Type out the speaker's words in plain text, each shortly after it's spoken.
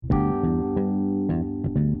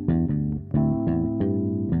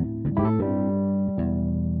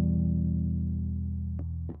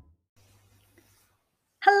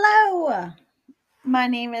My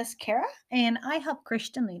name is Kara, and I help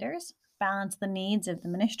Christian leaders balance the needs of the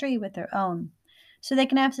ministry with their own so they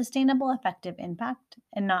can have sustainable, effective impact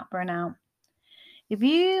and not burn out. If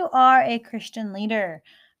you are a Christian leader,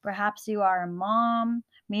 perhaps you are a mom,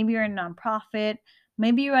 maybe you're a nonprofit,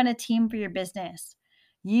 maybe you run a team for your business,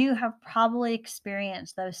 you have probably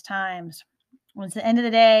experienced those times when it's the end of the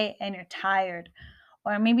day and you're tired,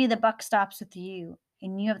 or maybe the buck stops with you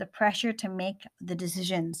and you have the pressure to make the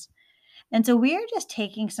decisions. And so we are just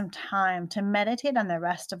taking some time to meditate on the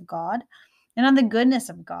rest of God and on the goodness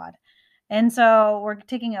of God. And so we're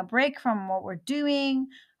taking a break from what we're doing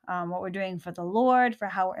for the Lord, for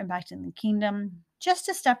how we're impacting the kingdom, just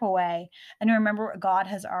to step away and remember what God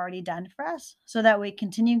has already done for us so that we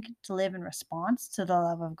continue to live in response to the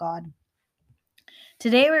love of God.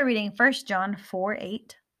 Today we're reading 1 John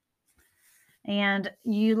 4:8. And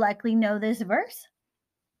you likely know this verse.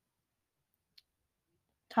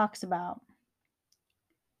 Talks about,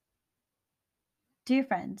 dear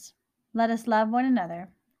friends, let us love one another,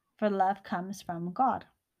 for love comes from God.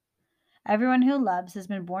 Everyone who loves has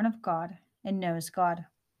been born of God and knows God.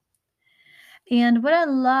 And what I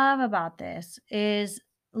love about this is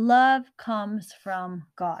love comes from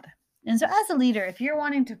God. And so, as a leader, if you're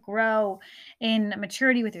wanting to grow in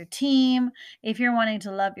maturity with your team, if you're wanting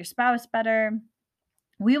to love your spouse better,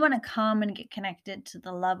 we want to come and get connected to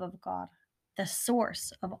the love of God, the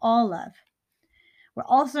source of all love. We're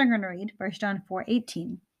also going to read 1 John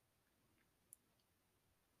 4:18.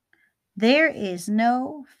 There is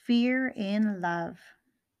no fear in love,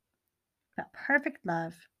 but perfect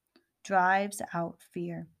love drives out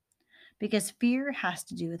fear, because fear has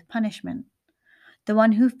to do with punishment. The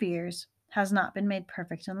one who fears has not been made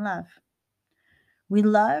perfect in love. We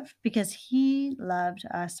love because he loved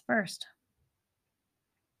us first.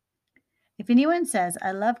 If anyone says,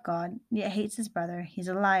 I love God, yet hates his brother, he's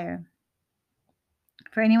a liar.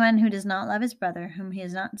 For anyone who does not love his brother, whom he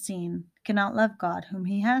has not seen, cannot love God, whom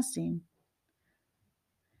he has seen.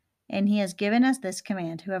 And he has given us this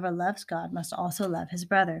command: whoever loves God must also love his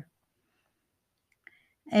brother.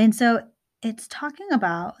 And so it's talking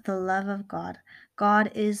about the love of God.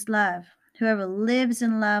 God is love. Whoever lives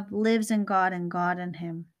in love lives in God and God in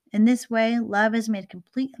him. In this way, love is made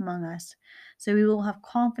complete among us, so we will have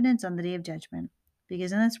confidence on the day of judgment,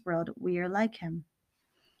 because in this world we are like him.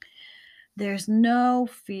 There's no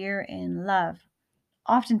fear in love.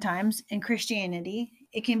 Oftentimes in Christianity,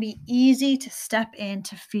 it can be easy to step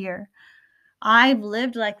into fear. I've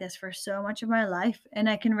lived like this for so much of my life, and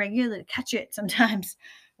I can regularly catch it sometimes,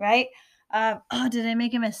 right? Did I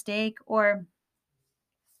make a mistake? Or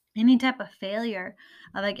any type of failure.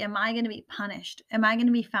 Like, am I going to be punished? Am I going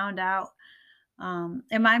to be found out? Am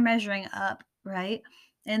I measuring up, right?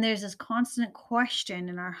 And there's this constant question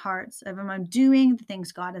in our hearts of, am I doing the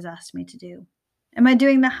things God has asked me to do? Am I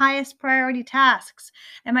doing the highest priority tasks?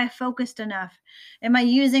 Am I focused enough? Am I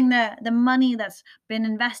using the money that's been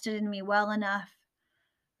invested in me well enough?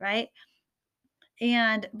 Right?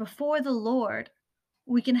 And before the Lord,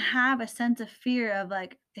 we can have a sense of fear of,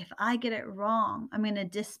 like, if I get it wrong, I'm going to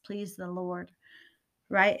displease the Lord,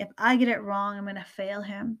 right? If I get it wrong, I'm going to fail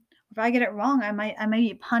him. If I get it wrong, I might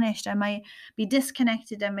be punished. I might be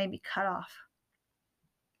disconnected. I may be cut off.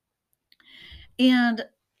 And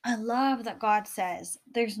I love that God says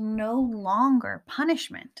there's no longer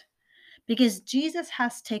punishment, because Jesus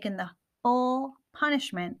has taken the full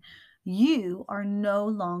punishment. You are no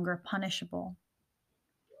longer punishable.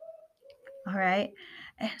 All right.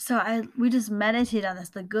 So we just meditate on this,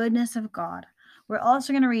 the goodness of God. We're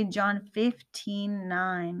also going to read John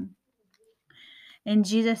 15:9. And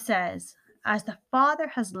Jesus says, as the Father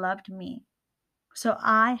has loved me, so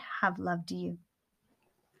I have loved you.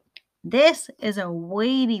 This is a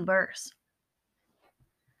weighty verse.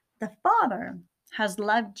 The Father has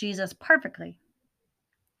loved Jesus perfectly,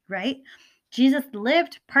 right? Jesus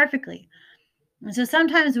lived perfectly. And so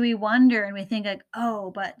sometimes we wonder and we think, like, oh,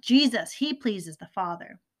 but Jesus, he pleases the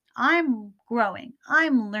Father. I'm growing.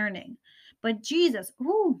 I'm learning. But Jesus,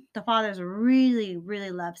 the Father really, really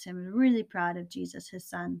loves him, really proud of Jesus, his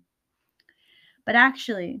son. But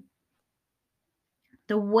actually,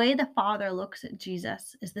 the way the Father looks at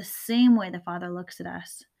Jesus is the same way the Father looks at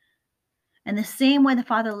us. And the same way the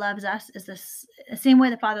Father loves us is the same way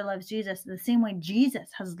the Father loves Jesus, the same way Jesus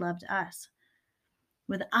has loved us.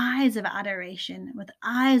 With eyes of adoration, with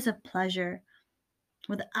eyes of pleasure,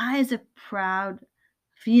 with eyes of proud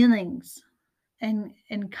feelings and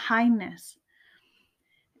kindness.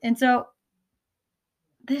 And so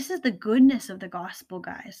this is the goodness of the gospel,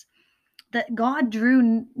 guys, that God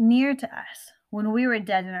drew near to us when we were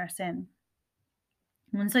dead in our sin.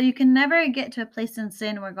 And so you can never get to a place in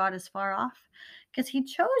sin where God is far off because He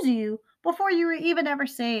chose you before you were even ever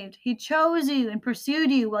saved. He chose you and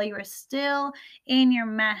pursued you while you were still in your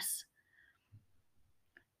mess.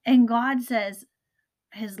 And God says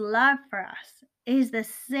His love for us is the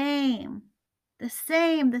same as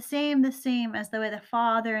the way the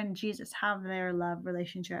Father and Jesus have their love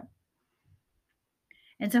relationship.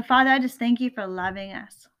 And so, Father, I just thank you for loving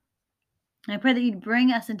us. I pray that you'd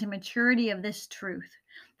bring us into maturity of this truth,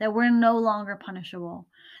 that we're no longer punishable,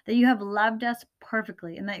 that you have loved us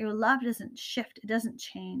perfectly, and that your love doesn't shift, it doesn't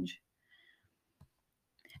change.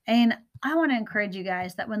 And I want to encourage you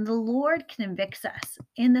guys that when the Lord convicts us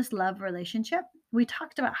in this love relationship, we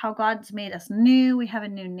talked about how God's made us new, we have a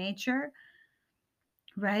new nature,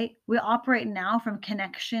 right? We operate now from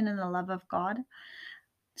connection and the love of God.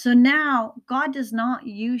 So now God does not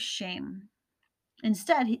use shame.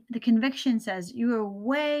 Instead, the conviction says, you are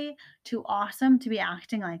way too awesome to be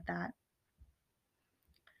acting like that.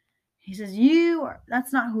 He says,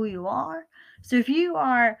 that's not who you are. So if you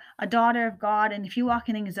are a daughter of God and if you walk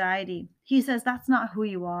in anxiety, he says, that's not who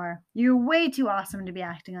you are. You're way too awesome to be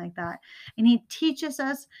acting like that. And he teaches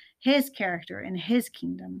us his character and his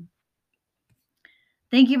kingdom.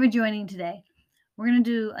 Thank you for joining today. We're going to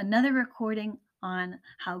do another recording on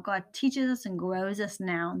how God teaches us and grows us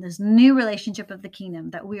now in this new relationship of the kingdom,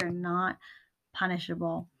 that we are not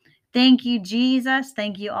punishable. Thank you, Jesus.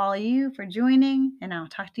 Thank you, all you, for joining, and I'll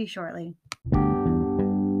talk to you shortly.